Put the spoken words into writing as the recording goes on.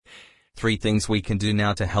3 things we can do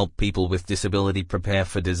now to help people with disability prepare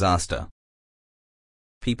for disaster.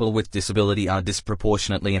 People with disability are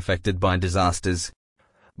disproportionately affected by disasters,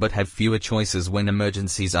 but have fewer choices when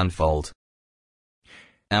emergencies unfold.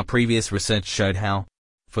 Our previous research showed how,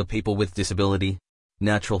 for people with disability,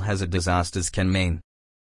 natural hazard disasters can mean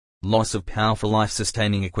loss of powerful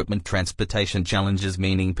life-sustaining equipment, transportation challenges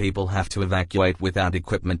meaning people have to evacuate without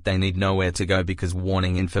equipment they need, nowhere to go because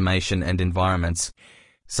warning information and environments,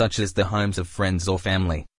 such as the homes of friends or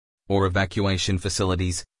family, or evacuation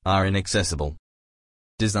facilities, are inaccessible.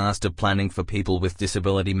 Disaster planning for people with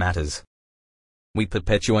disability matters. We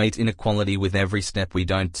perpetuate inequality with every step we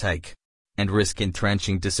don't take, and risk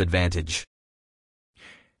entrenching disadvantage.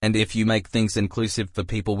 And if you make things inclusive for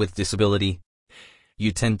people with disability,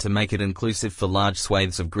 you tend to make it inclusive for large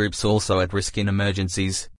swathes of groups also at risk in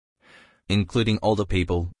emergencies, including older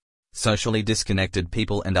people, socially disconnected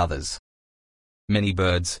people and others. Many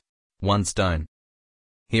birds, one stone.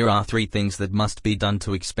 Here are 3 things that must be done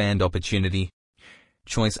to expand opportunity,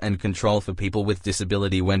 choice and control for people with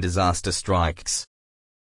disability when disaster strikes.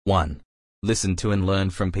 1. Listen to and learn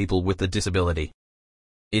from people with a disability.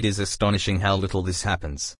 It is astonishing how little this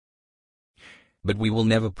happens. But we will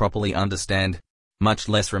never properly understand, much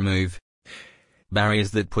less remove,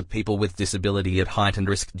 barriers that put people with disability at heightened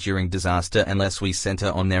risk during disaster unless we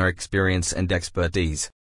center on their experience and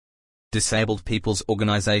expertise. Disabled people's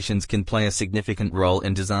organizations can play a significant role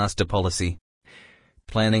in disaster policy,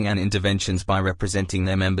 planning and interventions by representing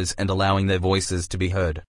their members and allowing their voices to be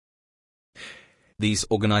heard. These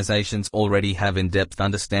organizations already have in-depth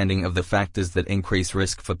understanding of the factors that increase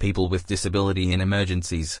risk for people with disability in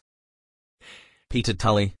emergencies. Peter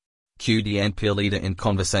Tully, QD and peer leader, in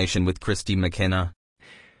conversation with Christy McKenna,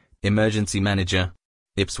 emergency manager,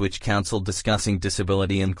 Ipswich Council, discussing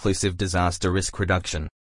disability-inclusive disaster risk reduction.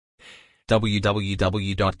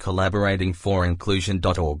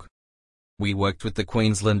 www.collaboratingforinclusion.org. We worked with the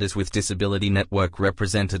Queenslanders with Disability Network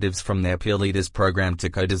representatives from their Peer Leaders program to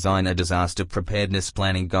co-design a disaster preparedness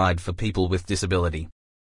planning guide for people with disability.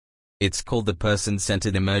 It's called the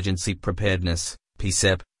Person-Centered Emergency Preparedness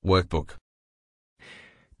 (PCEP) workbook.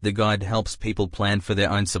 The guide helps people plan for their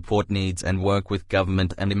own support needs and work with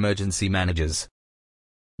government and emergency managers.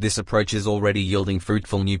 This approach is already yielding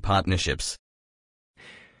fruitful new partnerships.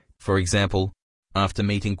 For example, after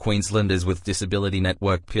meeting Queenslanders with Disability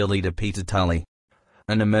Network peer leader Peter Tully,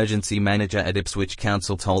 an emergency manager at Ipswich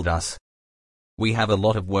Council told us, "We have a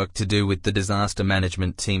lot of work to do with the disaster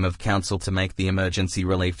management team of Council to make the emergency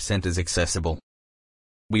relief centres accessible.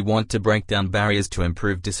 We want to break down barriers to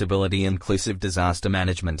improve disability-inclusive disaster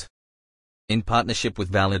management." In partnership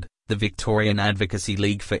with VALID, the Victorian Advocacy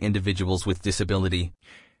League for Individuals with Disability,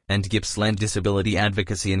 and Gippsland Disability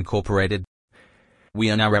Advocacy Incorporated, we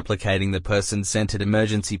are now replicating the Person-Centered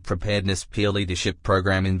Emergency Preparedness Peer Leadership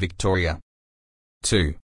Program in Victoria.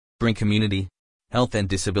 2. Bring community, health and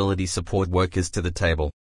disability support workers to the table.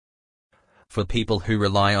 For people who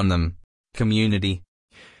rely on them, community,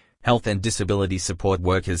 health and disability support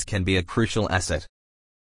workers can be a crucial asset.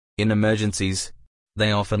 In emergencies,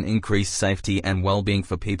 they often increase safety and well-being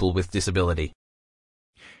for people with disability.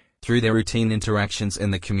 Through their routine interactions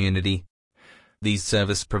in the community, these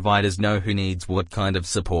service providers know who needs what kind of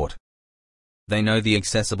support. They know the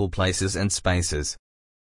accessible places and spaces.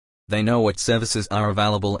 They know what services are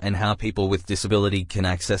available and how people with disability can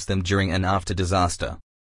access them during and after disaster.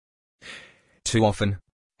 Too often,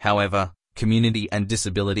 however, community and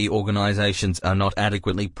disability organizations are not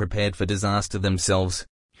adequately prepared for disaster themselves,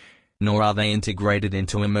 nor are they integrated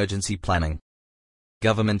into emergency planning.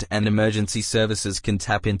 Government and emergency services can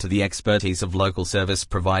tap into the expertise of local service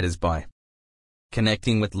providers by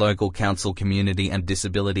connecting with local council, community and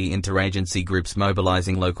disability interagency groups,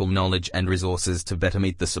 mobilizing local knowledge and resources to better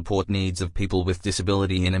meet the support needs of people with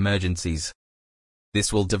disability in emergencies.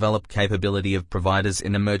 This will develop capability of providers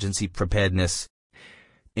in emergency preparedness,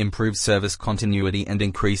 improve service continuity and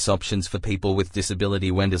increase options for people with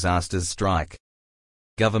disability when disasters strike.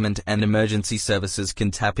 Government and emergency services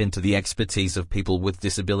can tap into the expertise of people with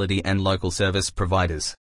disability and local service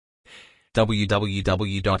providers.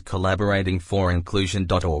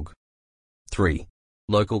 www.collaboratingforinclusion.org. 3.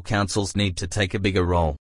 Local councils need to take a bigger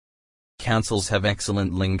role. Councils have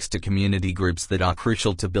excellent links to community groups that are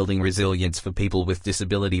crucial to building resilience for people with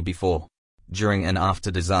disability before, during and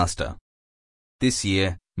after disaster. This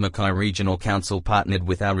year, Mackay Regional Council partnered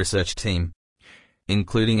with our research team,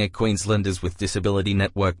 including a Queenslanders with Disability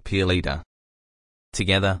Network peer leader.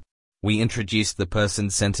 Together, we introduced the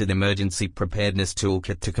Person-Centered Emergency Preparedness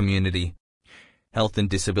Toolkit to community, health and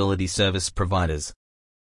disability service providers.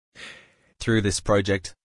 Through this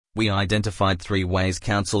project, we identified 3 ways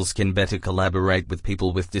councils can better collaborate with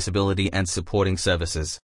people with disability and supporting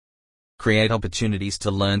services. Create opportunities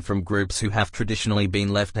to learn from groups who have traditionally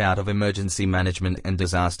been left out of emergency management and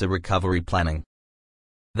disaster recovery planning.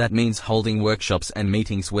 That means holding workshops and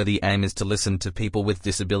meetings where the aim is to listen to people with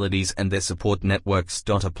disabilities and their support networks.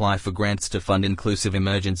 Apply for grants to fund inclusive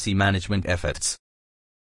emergency management efforts.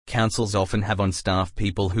 Councils often have on staff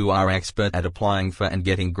people who are expert at applying for and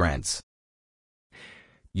getting grants.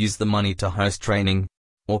 Use the money to host training,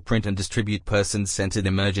 or print and distribute person-centered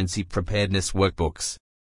emergency preparedness workbooks.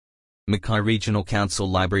 Mackay Regional Council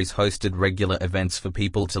libraries hosted regular events for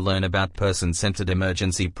people to learn about person-centered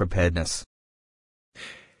emergency preparedness.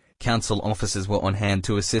 Council officers were on hand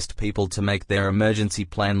to assist people to make their emergency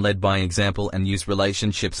plan, led by example, and use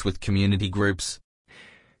relationships with community groups,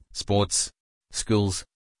 sports, schools,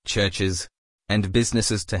 churches, and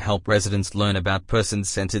businesses to help residents learn about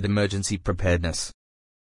person-centered emergency preparedness.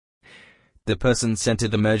 The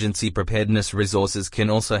person-centered emergency preparedness resources can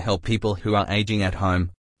also help people who are aging at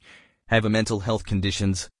home, have a mental health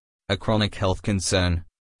conditions, a chronic health concern,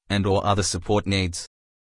 and/or other support needs.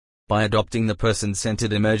 By adopting the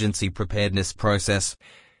person-centered emergency preparedness process,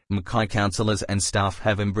 Mackay councillors and staff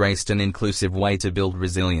have embraced an inclusive way to build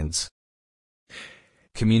resilience.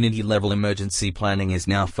 Community-level emergency planning is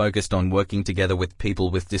now focused on working together with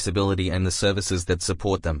people with disability and the services that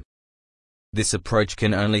support them. This approach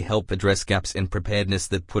can only help address gaps in preparedness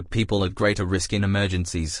that put people at greater risk in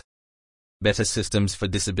emergencies. Better systems for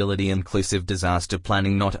disability-inclusive disaster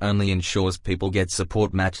planning not only ensures people get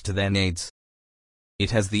support matched to their needs, it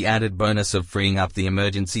has the added bonus of freeing up the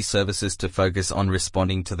emergency services to focus on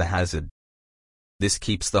responding to the hazard. This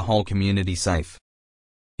keeps the whole community safe.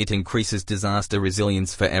 It increases disaster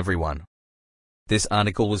resilience for everyone. This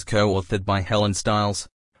article was co-authored by Helen Stiles,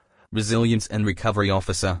 Resilience and Recovery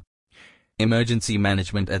Officer, Emergency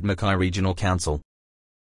Management at Mackay Regional Council.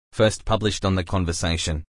 First published on The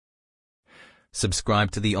Conversation. Subscribe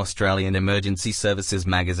to the Australian Emergency Services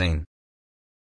magazine.